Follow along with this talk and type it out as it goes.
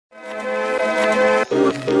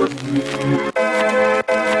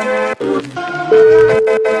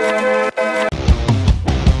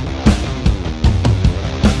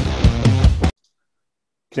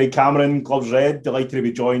Craig Cameron, gloves red, delighted to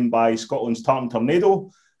be joined by Scotland's Tartan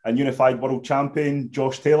Tornado and unified world champion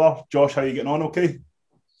Josh Taylor. Josh, how are you getting on? Okay.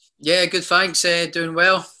 Yeah, good. Thanks. Doing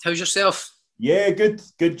well. How's yourself? Yeah, good,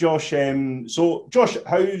 Josh. So, Josh,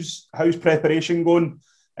 how's preparation going?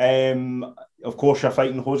 Of course, you're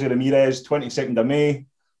fighting Jose Ramirez, 22nd of May,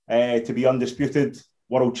 to be undisputed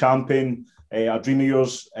world champion. A dream of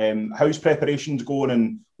yours. How's preparations going,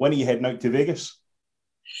 and when are you heading out to Vegas?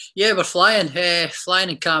 Yeah, we're flying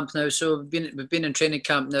in camp now. So we've been in training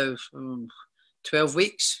camp now 12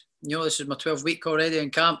 weeks. You know, this is my 12th week already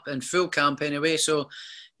in camp, in full camp anyway. So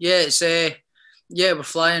yeah, we're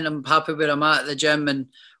flying. I'm happy where I'm at the gym and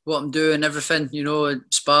what I'm doing, everything, you know,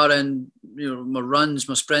 sparring, you know, my runs,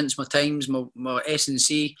 my sprints, my times, my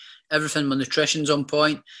S&C, everything, my nutrition's on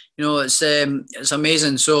point. You know, it's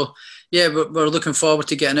amazing. So yeah, we're looking forward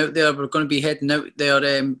to getting out there. We're going to be heading out there at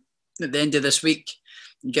the end of this week.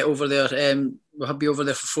 Get over there. We'll be over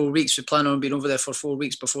there for 4 weeks. We plan on being over there for 4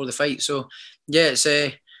 weeks before the fight. So yeah, it's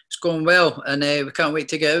going well, and we can't wait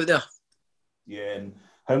to get out there. Yeah, and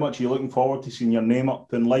how much are you looking forward to seeing your name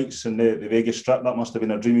up in lights in the Vegas Strip? That must have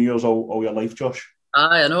been a dream of yours all your life, Josh.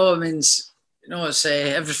 I know. I mean, it's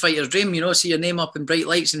every fighter's dream. You know, see your name up in bright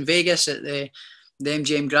lights in Vegas at the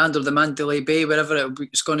MGM Grand or the Mandalay Bay, wherever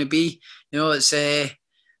it's going to be. You know, it's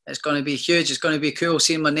going to be huge. It's going to be cool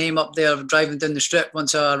seeing my name up there, driving down the strip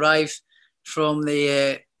once I arrive from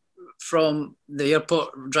the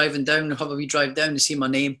airport, driving down, have a wee drive down to see my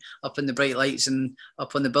name up in the bright lights and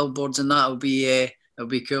up on the billboards, and that'll be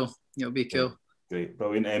cool. It'll be cool. Great,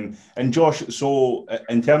 brilliant. And Josh, so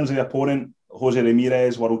in terms of the opponent, Jose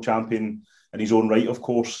Ramirez, world champion in his own right, of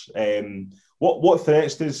course. What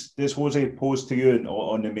threats does Jose pose to you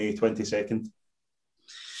on the May 22nd?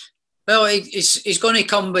 Well, he's going to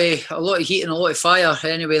come with a lot of heat and a lot of fire.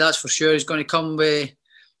 Anyway, that's for sure. He's going to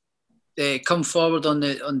come forward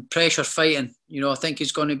on pressure fighting. You know, I think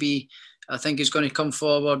he's going to come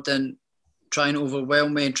forward and try and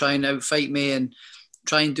overwhelm me and try and outfight me and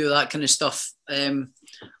try and do that kind of stuff. I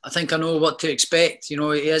think I know what to expect. You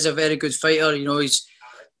know, he is a very good fighter. You know, he's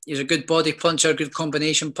a good body puncher, good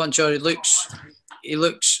combination puncher. He looks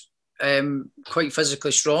quite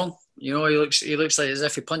physically strong. You know, he looks like as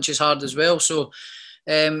if he punches hard as well. So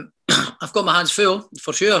I've got my hands full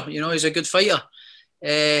for sure. You know, he's a good fighter.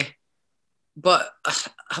 But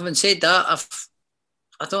having said that,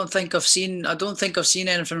 I don't think I've seen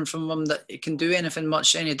anything from him that he can do anything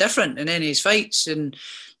any different in any of his fights. And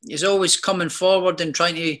he's always coming forward and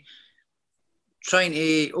trying to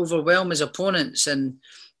overwhelm his opponents and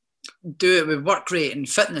do it with work rate and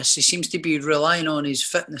fitness. He seems to be relying on his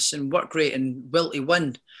fitness and work rate and will to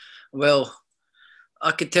win. Well,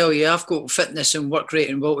 I could tell you I've got fitness and work rate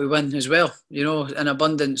and will to win as well, you know, in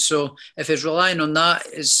abundance. So if he's relying on that,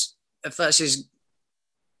 if that's his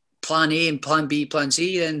plan A and plan B, plan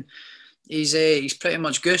C, then he's pretty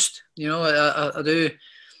much goosed. You know, I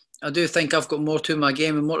do think I've got more to my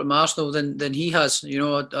game and more to my arsenal than he has. You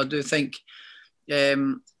know, I do think I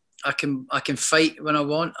can fight when I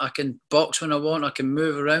want. I can box when I want. I can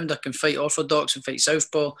move around. I can fight orthodox and fight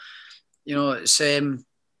southpaw. You know, it's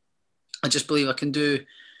I just believe I can do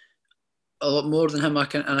a lot more than him. I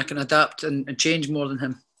can adapt and change more than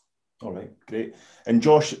him. All right, great. And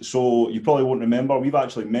Josh, so you probably won't remember, we've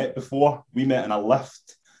actually met before. We met in a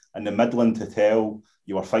lift in the Midland Hotel.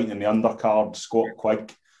 You were fighting in the undercard, Scott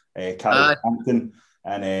Quigg, Carol Hampton.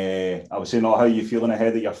 And I was saying, how are you feeling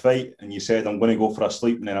ahead of your fight? And you said, I'm going to go for a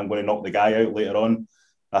sleep and then I'm going to knock the guy out later on.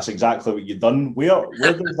 That's exactly what you've done. Where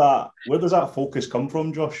does that focus come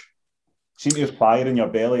from, Josh? Seem to have fire in your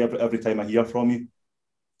belly every time I hear from you.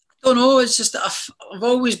 I don't know. It's just that I've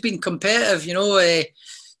always been competitive, you know.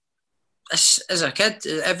 As a kid,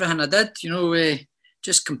 everything I did, you know,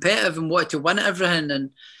 just competitive and wanted to win at everything, and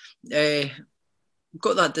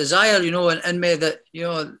got that desire, you know, in me that, you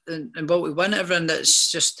know, and want to win at everything. That's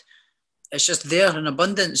just there in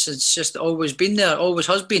abundance. It's just always been there, always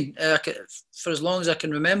has been, for as long as I can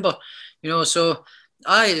remember, you know. So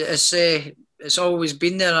it's always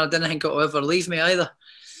been there, and I didn't think it'll ever leave me either.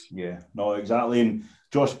 Yeah, no, exactly. And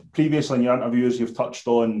Josh, previously in your interviews, you've touched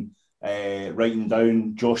on writing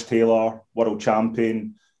down Josh Taylor, world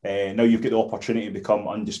champion. Now you've got the opportunity to become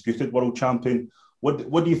undisputed world champion. What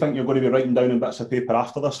do you think you're going to be writing down in bits of paper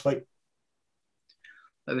after this fight?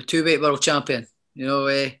 I'm a two-weight world champion. You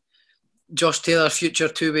know, Josh Taylor, future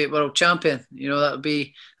two-weight world champion. You know, that'll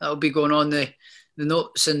be going on the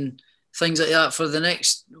notes and things like that for the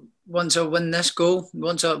next. Once I win this goal,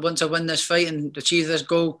 once I win this fight and achieve this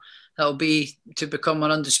goal, that'll be to become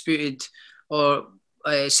an undisputed or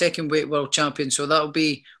second weight world champion. So that'll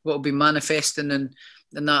be what will be manifesting and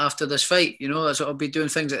and that after this fight. You know, so I'll be doing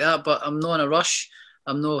things like that. But I'm not in a rush.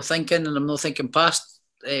 I'm not thinking, and I'm not thinking past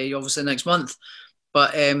obviously next month.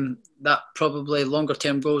 But that probably longer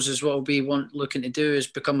term goals is what I'll be looking to do, is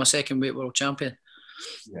become a second weight world champion.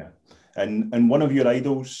 Yeah, and one of your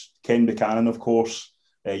idols, Ken Buchanan, of course,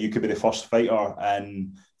 you could be the first fighter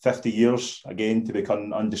in 50 years again to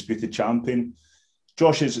become undisputed champion.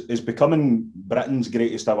 Josh, is becoming Britain's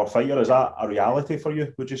greatest ever fighter, is that a reality for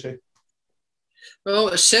you, would you say? Well,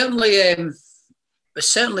 it's certainly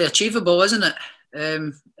achievable, isn't it?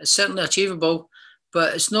 It's certainly achievable,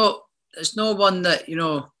 but it's not one that, you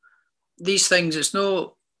know, these things, it's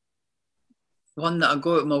not one that I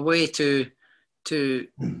go out of my way to do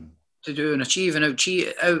and achieve and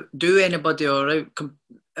outdo anybody, or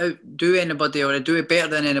outdo anybody, or do it better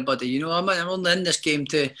than anybody. You know, I'm only in this game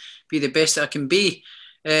to be the best that I can be.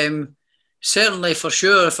 Certainly, for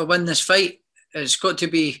sure, if I win this fight, it's got to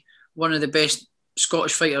be one of the best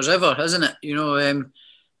Scottish fighters ever, isn't it? You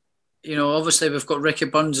know, obviously we've got Ricky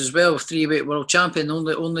Burns as well, 3-weight world champion,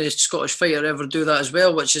 only Scottish fighter ever do that as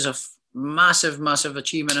well, which is a massive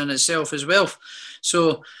achievement in itself as well.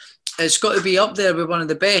 So it's got to be up there with one of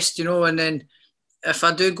the best, you know. And then if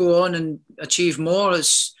I do go on and achieve more,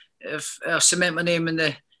 if I cement my name in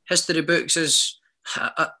the history books as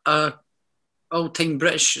a all-time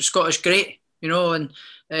British Scottish great, you know, and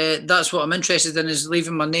that's what I'm interested in, is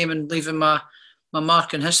leaving my name and leaving my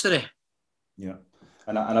mark in history. Yeah.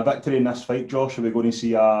 And a victory in this fight, Josh, are we going to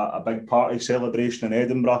see a big party celebration in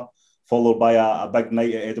Edinburgh, followed by a big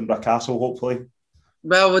night at Edinburgh Castle, hopefully?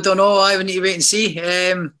 Well, we don't know. I would need to wait and see.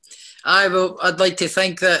 I'd like to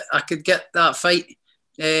think that I could get that fight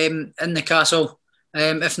in the castle.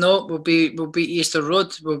 If not, we'll be Easter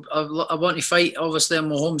Road. I want to fight, obviously, in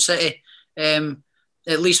my home city,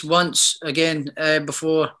 at least once again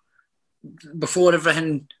before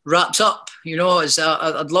everything wraps up. You know,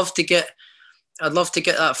 I'd love to get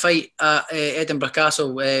that fight at Edinburgh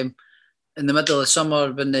Castle in the middle of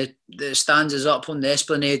summer, when the stands is up on the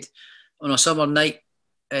Esplanade on a summer night.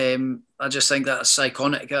 I just think that's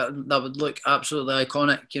iconic. That would look absolutely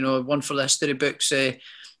iconic. You know, one for the history books. A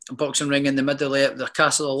boxing ring in the middle, the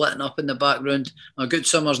castle lit up in the background. A good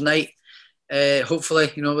summer's night,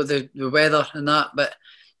 hopefully. You know, with the weather and that. But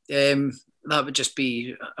that would just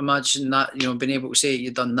be, imagine that. You know, being able to say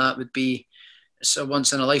you've done that would be, it's a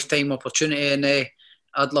once in a lifetime opportunity, and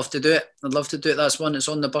I'd love to do it. That's one that's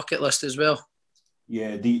on the bucket list as well.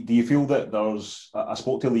 Yeah. Do you feel that there's? I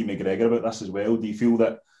spoke to Lee McGregor about this as well. Do you feel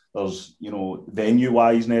that there's, you know,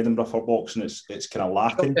 venue-wise in Edinburgh for boxing, it's kind of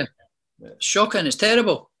lacking? Shocking. It's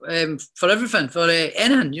terrible for everything, for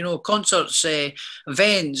anything. You know, concerts,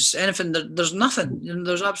 events, anything. There's nothing. You know,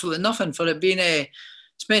 there's absolutely nothing for it being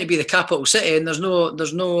it's meant to be the capital city, and there's no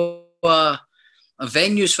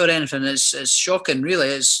venues for anything. It's shocking, really.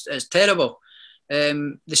 It's terrible.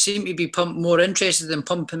 They seem to be more interested in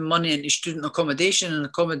pumping money into student accommodation and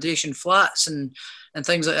accommodation flats and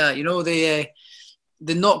things like that. You know, they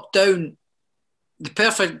knocked down the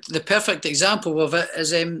perfect example of it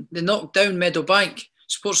is they knocked down Meadowbank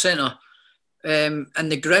Sports Centre and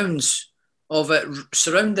the grounds of it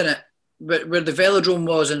surrounding it, where the velodrome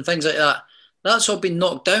was and things like that. That's all been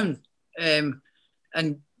knocked down, and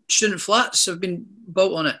student flats have been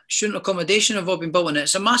built on it. Student accommodation have all been built on it.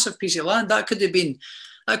 It's a massive piece of land. That could have been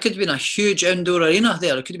a huge indoor arena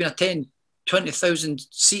there. It could have been a 10, 20,000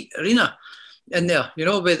 seat arena in there, you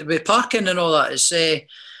know, with parking and all that. It's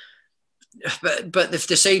but they've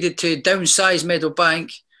decided to downsize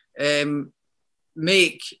Meadowbank,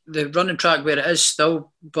 make the running track where it is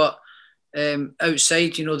still, but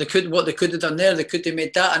outside, you know, they could have done there. They could have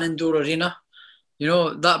made that an indoor arena. You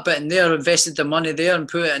know, that bit in there, invested the money there and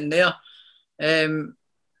put it in there. And,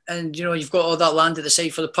 you know, you've got all that land at the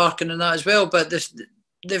side for the parking and that as well. But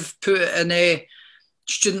they've put it in a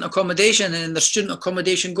student accommodation, and there's student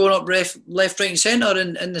accommodation going up left, right and centre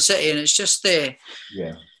in the city. And it's just,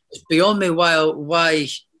 it's beyond me why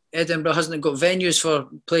Edinburgh hasn't got venues for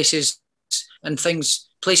places and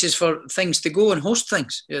places for things to go and host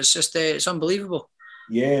things. It's just, it's unbelievable.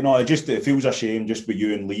 Yeah, no, it feels a shame just with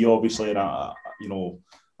you and Lee, obviously, and I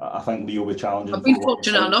think Lee will be challenging. I've been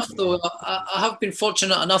fortunate enough, though. I have been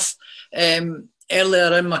fortunate enough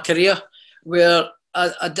earlier in my career where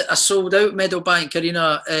I sold out Meadowbank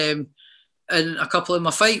Arena in a couple of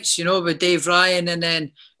my fights, you know, with Dave Ryan and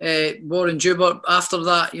then Warren Jubert. After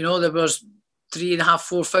that, you know, there was 3,500,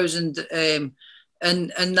 4,000 in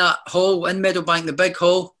that hall in Meadowbank, the big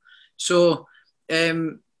hall. So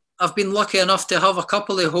I've been lucky enough to have a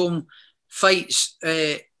couple of home fights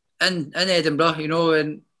in Edinburgh, you know,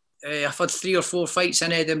 and I've had 3 or 4 fights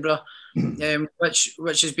in Edinburgh,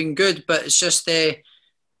 which has been good. But it's just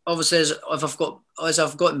obviously as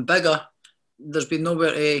I've gotten bigger, there's been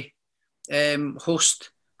nowhere to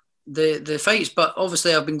host the fights. But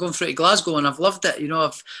obviously I've been going through to Glasgow and I've loved it. You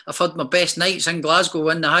know, I've had my best nights in Glasgow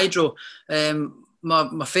in the Hydro.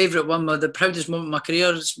 My favourite one, the proudest moment of my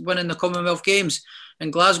career is winning the Commonwealth Games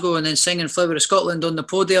in Glasgow and then singing Flower of Scotland on the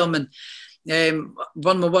podium, and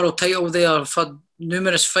won my world title there. I've had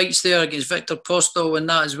numerous fights there against Victor Postel and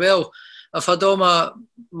that as well. I've had all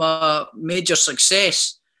my major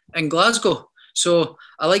success in Glasgow. So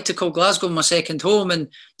I like to call Glasgow my second home, and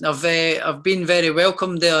I've been very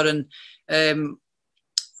welcomed there, and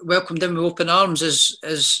welcomed in with open arms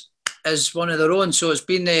as one of their own. So it's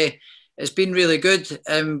been really good.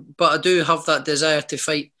 But I do have that desire to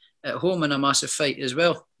fight at home in a massive fight as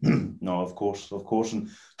well. No, of course. And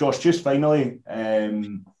Josh, just finally, I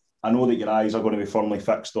know that your eyes are going to be firmly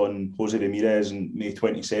fixed on Jose Ramirez on May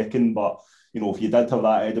 22nd, but you know, if you did have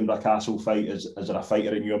that Edinburgh Castle fight, is there a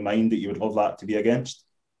fighter in your mind that you would love that to be against?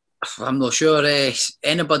 I'm not sure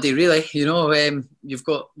anybody really. You know, you've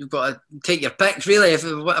got to take your pick really.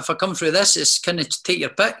 If I come through this, it's kind of take your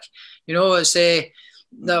pick. You know, it's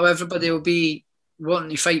now everybody will be wanting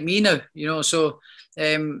to fight me now. You know, so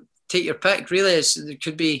take your pick really. There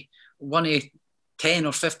could be one of 10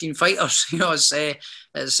 or 15 fighters. You know, it's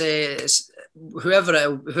whoever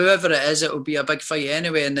it is, it will be a big fight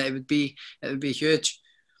anyway, and it would be huge.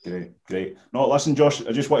 Great. No, listen, Josh,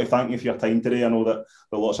 I just want to thank you for your time today. I know that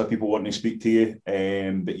there are lots of people wanting to speak to you,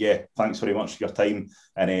 but yeah, thanks very much for your time,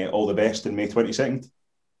 and all the best on May 22nd.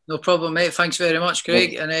 No problem, mate. Thanks very much,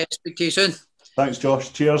 Craig, and speak to you soon. Thanks,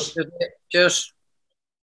 Josh. Cheers. Cheers.